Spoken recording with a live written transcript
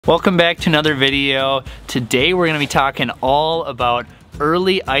Welcome back to another video. Today we're going to be talking all about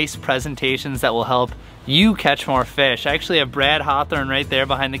early ice presentations that will help you catch more fish. I actually have Brad Hawthorne right there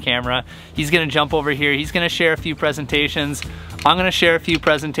behind the camera. He's going to jump over here. He's going to share a few presentations. I'm going to share a few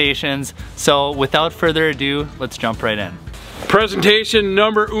presentations. So without further ado, let's jump right in. Presentation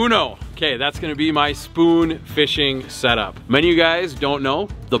number uno. Okay, that's going to be my spoon fishing setup. Many of you guys don't know,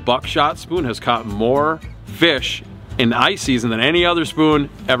 the buckshot spoon has caught more fish in the ice season than any other spoon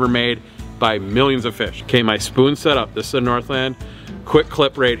ever made by millions of fish. Okay, my spoon setup, this is a Northland quick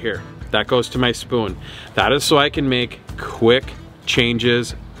clip right here. That goes to my spoon. That is so I can make quick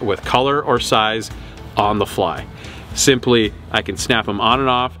changes with color or size on the fly. Simply, I can snap them on and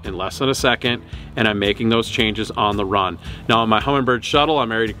off in less than a second, and I'm making those changes on the run. Now on my Humminbird shuttle,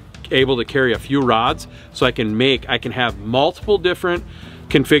 I'm already able to carry a few rods, so I can have multiple different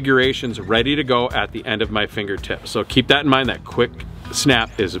configurations ready to go at the end of my fingertip. So keep that in mind, that quick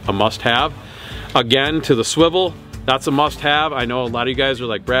snap is a must-have. Again, to the swivel, that's a must-have. I know a lot of you guys are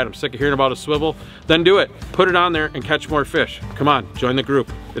like, Brad, I'm sick of hearing about a swivel. Then do it. Put it on there and catch more fish. Come on, join the group.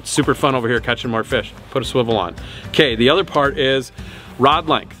 It's super fun over here catching more fish. Put a swivel on. Okay, the other part is rod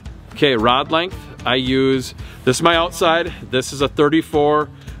length. Okay, rod length, I use, this is my outside. This is a 34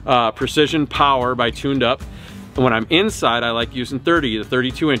 Precision Power by Tuned Up. And when I'm inside, I like using 30 to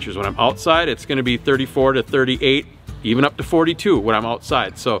 32 inches. When I'm outside, it's gonna be 34 to 38, even up to 42 when I'm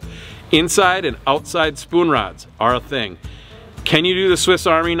outside. So inside and outside spoon rods are a thing. Can you do the Swiss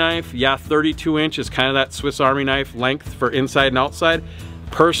Army knife? Yeah, 32 inch is kind of that Swiss Army knife length for inside and outside.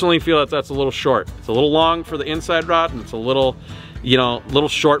 Personally feel that that's a little short. It's a little long for the inside rod and it's a little, little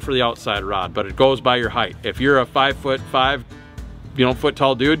short for the outside rod, but it goes by your height. If you're a 5'5", foot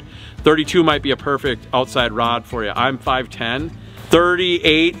tall dude, 32 might be a perfect outside rod for you. I'm 5'10".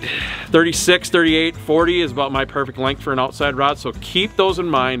 38, 36, 38, 40 is about my perfect length for an outside rod, so keep those in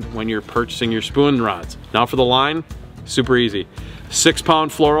mind when you're purchasing your spoon rods. Now for the line, super easy.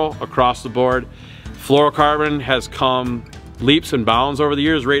 6-pound fluoro across the board. Fluorocarbon has come leaps and bounds over the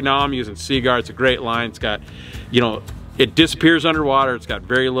years. Right now I'm using Seaguar. It's a great line. It's got, it disappears underwater. It's got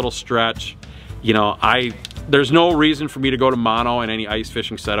very little stretch. There's no reason for me to go to mono in any ice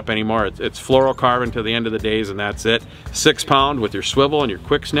fishing setup anymore. It's fluorocarbon to the end of the days and that's it. 6-pound with your swivel and your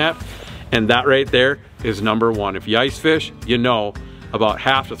quick snap. And that right there is number one. If you ice fish, you know about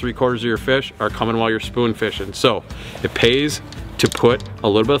half to 3/4 of your fish are coming while you're spoon fishing. So it pays to put a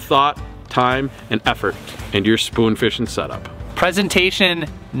little bit of thought, time, and effort into your spoon fishing setup. Presentation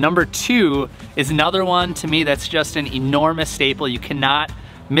number 2 is another one to me that's just an enormous staple. You cannot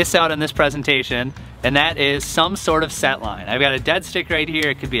miss out on this presentation, and that is some sort of set line. I've got a dead stick right here.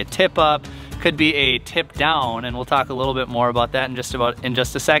 It could be a tip up, could be a tip down, and we'll talk a little bit more about that in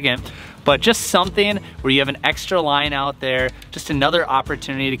just a second. But just something where you have an extra line out there, just another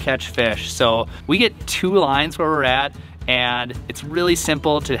opportunity to catch fish. So we get 2 lines where we're at, and it's really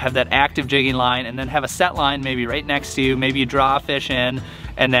simple to have that active jigging line and then have a set line maybe right next to you. Maybe you draw a fish in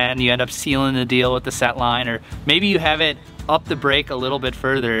and then you end up sealing the deal with the set line, or maybe you have it up the break a little bit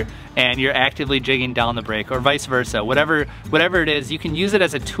further and you're actively jigging down the break, or vice versa. Whatever it is, you can use it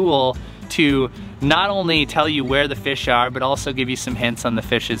as a tool to not only tell you where the fish are, but also give you some hints on the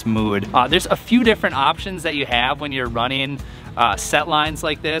fish's mood. There's a few different options that you have when you're running set lines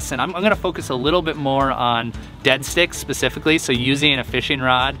like this, and I'm gonna focus a little bit more on dead sticks specifically, so using a fishing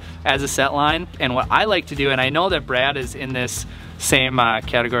rod as a set line. And what I like to do, and I know that Brad is in this same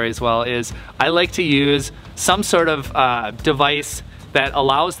category as well, is I like to use some sort of device that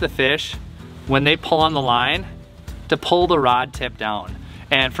allows the fish, when they pull on the line, to pull the rod tip down.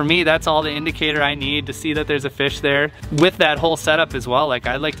 And for me, that's all the indicator I need to see that there's a fish there. With that whole setup as well, like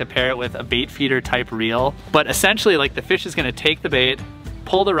I'd like to pair it with a bait feeder type reel. But essentially, like, the fish is gonna take the bait,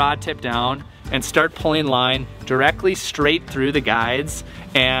 pull the rod tip down, and start pulling line directly straight through the guides.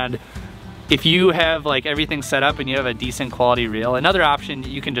 And if you have like everything set up and you have a decent quality reel, another option,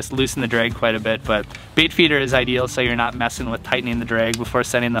 you can just loosen the drag quite a bit, but bait feeder is ideal so you're not messing with tightening the drag before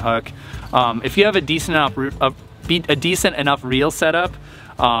setting the hook. If you have a decent enough reel setup,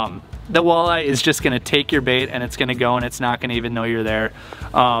 the walleye is just gonna take your bait and it's gonna go and it's not gonna even know you're there.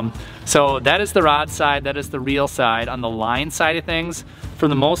 So that is the rod side, that is the reel side. On the line side of things, for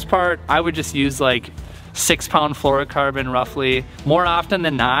the most part, I would just use like 6-pound fluorocarbon roughly. More often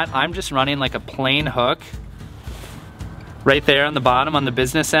than not, I'm just running like a plain hook right there on the bottom on the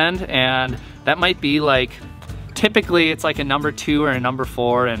business end, and that might be like, typically it's like a number 2 or a number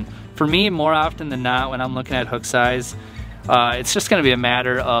 4, and for me, more often than not, when I'm looking at hook size, it's just gonna be a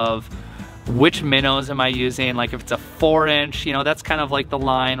matter of which minnows am I using. Like if it's a 4-inch, you know, that's kind of like the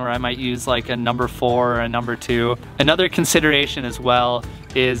line where I might use like a number 4 or a number 2. Another consideration as well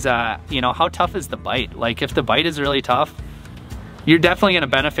is, you know, how tough is the bite? Like if the bite is really tough, you're definitely gonna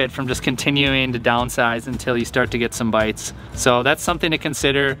benefit from just continuing to downsize until you start to get some bites. So that's something to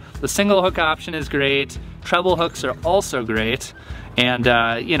consider. The single hook option is great. Treble hooks are also great. And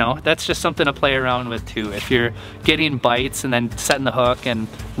you know, that's just something to play around with too. If you're getting bites and then setting the hook and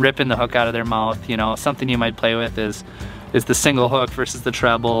ripping the hook out of their mouth, you know, something you might play with is the single hook versus the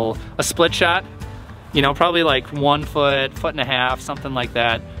treble. A split shot, you know, probably like 1 foot, 1.5 feet, something like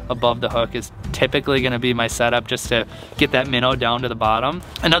that above the hook is typically gonna be my setup, just to get that minnow down to the bottom.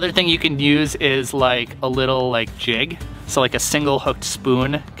 Another thing you can use is like a little like jig. So like a single hooked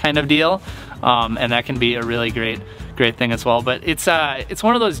spoon kind of deal. And that can be a really great thing as well. But it's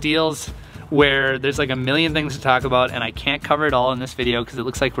one of those deals where there's like a million things to talk about, and I can't cover it all in this video because it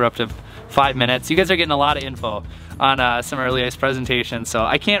looks like we're up to 5 minutes. You guys are getting a lot of info on some early ice presentations, so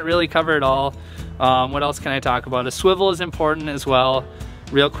I can't really cover it all. What else can I talk about? A swivel is important as well,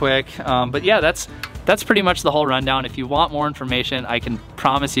 real quick. But yeah, that's pretty much the whole rundown. If you want more information, I can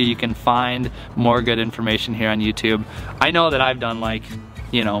promise you can find more good information here on YouTube. I know that I've done like,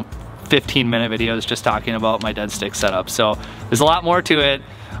 you know, 15-minute videos just talking about my dead stick setup. So there's a lot more to it.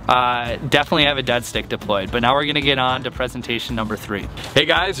 Definitely have a dead stick deployed. But now we're gonna get on to presentation number 3. Hey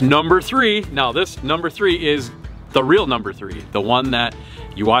guys, number 3. Now this number 3 is the real number 3. The one that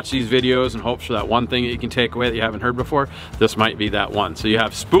you watch these videos and hope for that one thing that you can take away that you haven't heard before. This might be that one. So you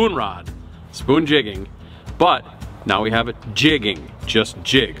have spoon rod, spoon jigging, but now we have it jigging, just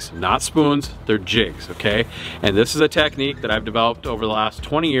jigs, not spoons, they're jigs, okay? And this is a technique that I've developed over the last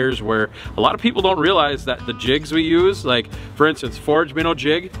 20 years where a lot of people don't realize that the jigs we use, like for instance, forage minnow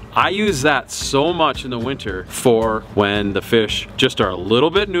jig, I use that so much in the winter for when the fish just are a little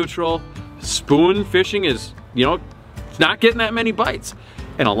bit neutral. Spoon fishing is, you know, it's not getting that many bites.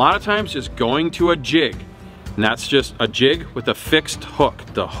 And a lot of times just going to a jig, and that's just a jig with a fixed hook.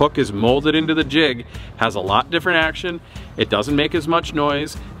 The hook is molded into the jig, has a lot different action. It doesn't make as much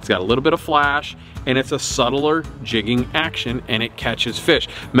noise. It's got a little bit of flash, and it's a subtler jigging action, and it catches fish.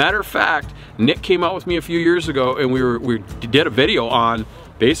 Matter of fact, Nick came out with me a few years ago, and we did a video on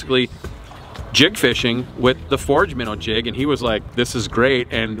basically jig fishing with the forage minnow jig, and he was like, this is great,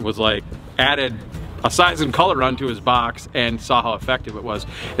 and was like, added a size and color onto his box and saw how effective it was.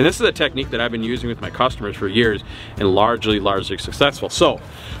 And this is a technique that I've been using with my customers for years and largely successful. So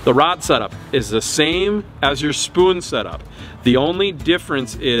the rod setup is the same as your spoon setup. The only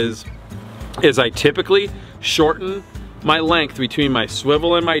difference is I typically shorten my length between my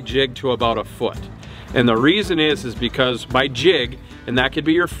swivel and my jig to about 1 foot. And the reason is because my jig, and that could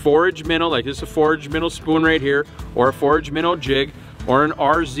be your forage minnow, like this is a forage minnow spoon right here, or a forage minnow jig, or an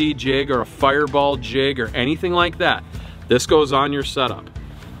RZ jig, or a fireball jig, or anything like that. This goes on your setup.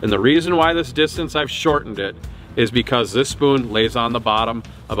 And the reason why this distance I've shortened it is because this spoon lays on the bottom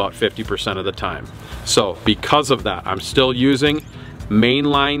about 50% of the time. So because of that, I'm still using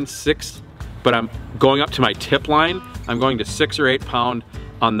mainline 6, but I'm going up to my tip line. I'm going to 6 or 8 pound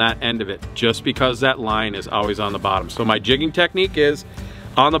on that end of it, just because that line is always on the bottom. So my jigging technique is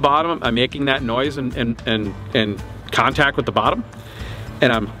on the bottom, I'm making that noise and contact with the bottom,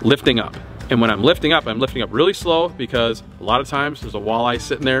 and I'm lifting up. And when I'm lifting up really slow, because a lot of times there's a walleye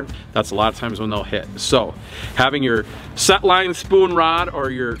sitting there. That's a lot of times when they'll hit. So having your set line spoon rod or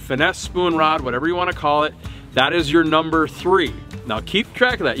your finesse spoon rod, whatever you want to call it, that is your number 3. Now keep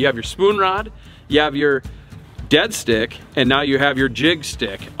track of that. You have your spoon rod, you have your dead stick, and now you have your jig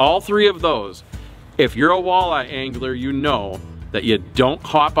stick. All 3 of those, if you're a walleye angler, you know that you don't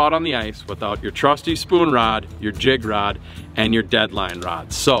hop out on the ice without your trusty spoon rod, your jig rod, and your deadline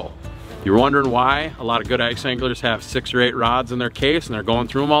rod. So, you're wondering why a lot of good ice anglers have 6 or 8 rods in their case and they're going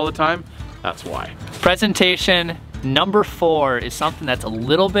through them all the time? That's why. Presentation number 4 is something that's a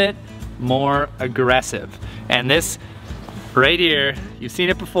little bit more aggressive. And this right here, you've seen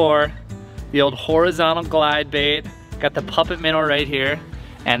it before, the old horizontal glide bait, got the puppet minnow right here.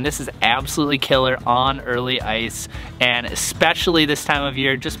 And this is absolutely killer on early ice, and especially this time of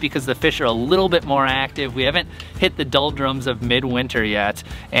year, just because the fish are a little bit more active. We haven't hit the doldrums of midwinter yet,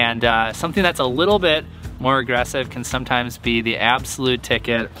 and something that's a little bit more aggressive can sometimes be the absolute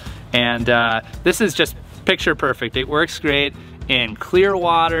ticket. And this is just picture perfect. It works great in clear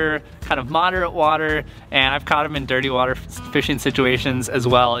water, kind of moderate water, and I've caught them in dirty water fishing situations as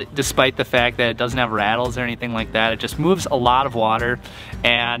well, despite the fact that it doesn't have rattles or anything like that. It just moves a lot of water.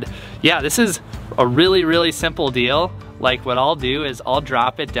 And yeah, this is a really simple deal. Like what I'll do is I'll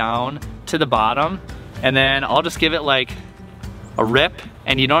drop it down to the bottom, and then I'll just give it like a rip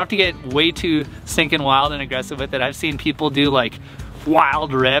and you don't have to get way too stinking wild and aggressive with it. I've seen people do like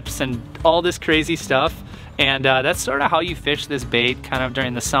wild rips and all this crazy stuff, and that's sort of how you fish this bait kind of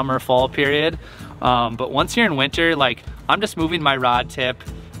during the summer, fall period. But once you're in winter, like I'm just moving my rod tip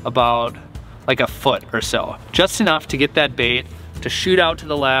about like a foot or so, just enough to get that bait to shoot out to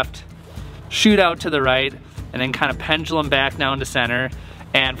the left, shoot out to the right, and then kind of pendulum back down to center.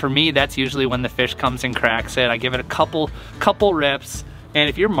 And for me, that's usually when the fish comes and cracks it. I give it a couple rips. And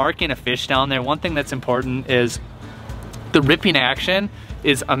if you're marking a fish down there, one thing that's important is the ripping action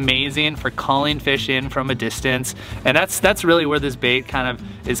is amazing for calling fish in from a distance. And that's really where this bait kind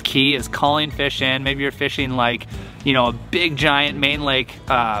of is key, is calling fish in. Maybe you're fishing like, you know, a big giant main lake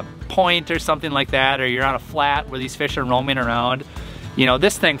point or something like that, or you're on a flat where these fish are roaming around. You know,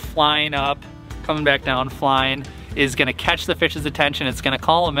 this thing flying up, coming back down, flying, is gonna catch the fish's attention, it's gonna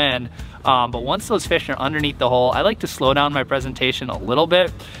call them in. But once those fish are underneath the hole, I like to slow down my presentation a little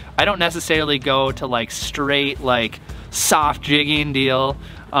bit. I don't necessarily go to like straight, like soft jigging deal,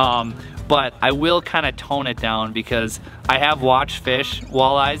 but I will kind of tone it down, because I have watched fish,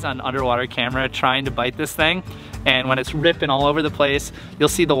 walleyes on underwater camera, trying to bite this thing. And when it's ripping all over the place, you'll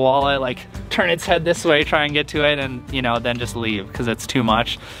see the walleye like turn its head this way, try and get to it, and you know, then just leave because it's too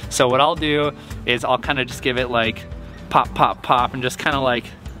much. So what I'll do is I'll kind of just give it like pop, pop, pop, and just kind of like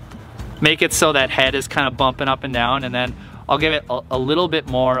make it so that head is kind of bumping up and down, and then I'll give it a little bit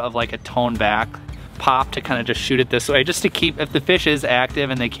more of like a tone back pop to kind of just shoot it this way, just to keep, if the fish is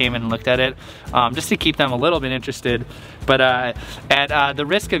active and they came in and looked at it, just to keep them a little bit interested. But at the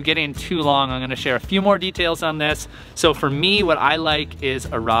risk of getting too long, I'm gonna share a few more details on this. So for me, what I like is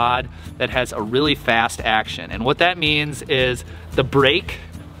a rod that has a really fast action. And what that means is the break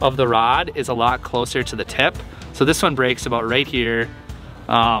of the rod is a lot closer to the tip. So this one breaks about right here.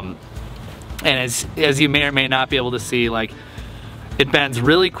 And as you may or may not be able to see, like, it bends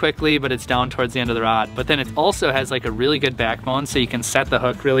really quickly, but it's down towards the end of the rod. But then it also has like a really good backbone, so you can set the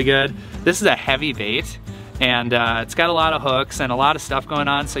hook really good. This is a heavy bait, and it's got a lot of hooks and a lot of stuff going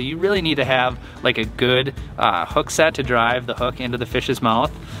on, so you really need to have like a good hook set to drive the hook into the fish's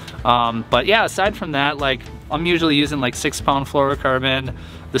mouth. But yeah, aside from that, like I'm usually using like 6-pound fluorocarbon.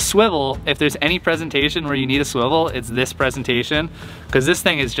 The swivel, if there's any presentation where you need a swivel, it's this presentation, because this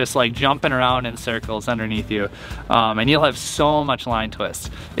thing is just like jumping around in circles underneath you. And you'll have so much line twist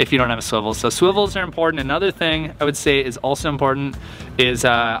if you don't have a swivel. So swivels are important. Another thing I would say is also important is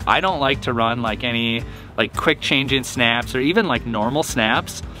I don't like to run like any like quick changing snaps or even like normal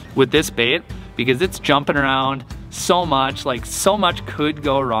snaps with this bait, because it's jumping around so much, like so much could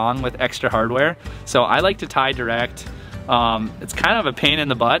go wrong with extra hardware. So I like to tie direct. It's kind of a pain in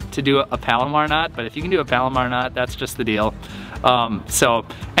the butt to do a Palomar knot, but if you can do a Palomar knot, that's just the deal. So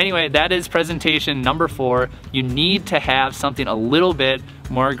anyway, that is presentation number 4. You need to have something a little bit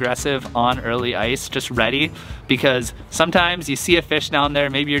more aggressive on early ice, just ready, because sometimes you see a fish down there,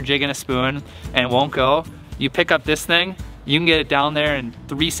 maybe you're jigging a spoon and it won't go. You pick up this thing, you can get it down there in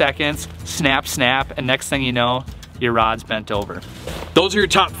 3 seconds, snap, snap, and next thing you know, your rod's bent over. Those are your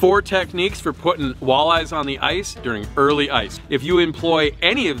top 4 techniques for putting walleyes on the ice during early ice. If you employ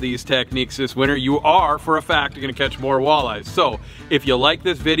any of these techniques this winter, you are, for a fact, gonna catch more walleyes. So if you like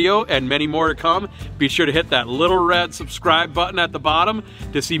this video and many more to come, be sure to hit that little red subscribe button at the bottom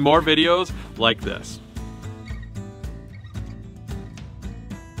to see more videos like this.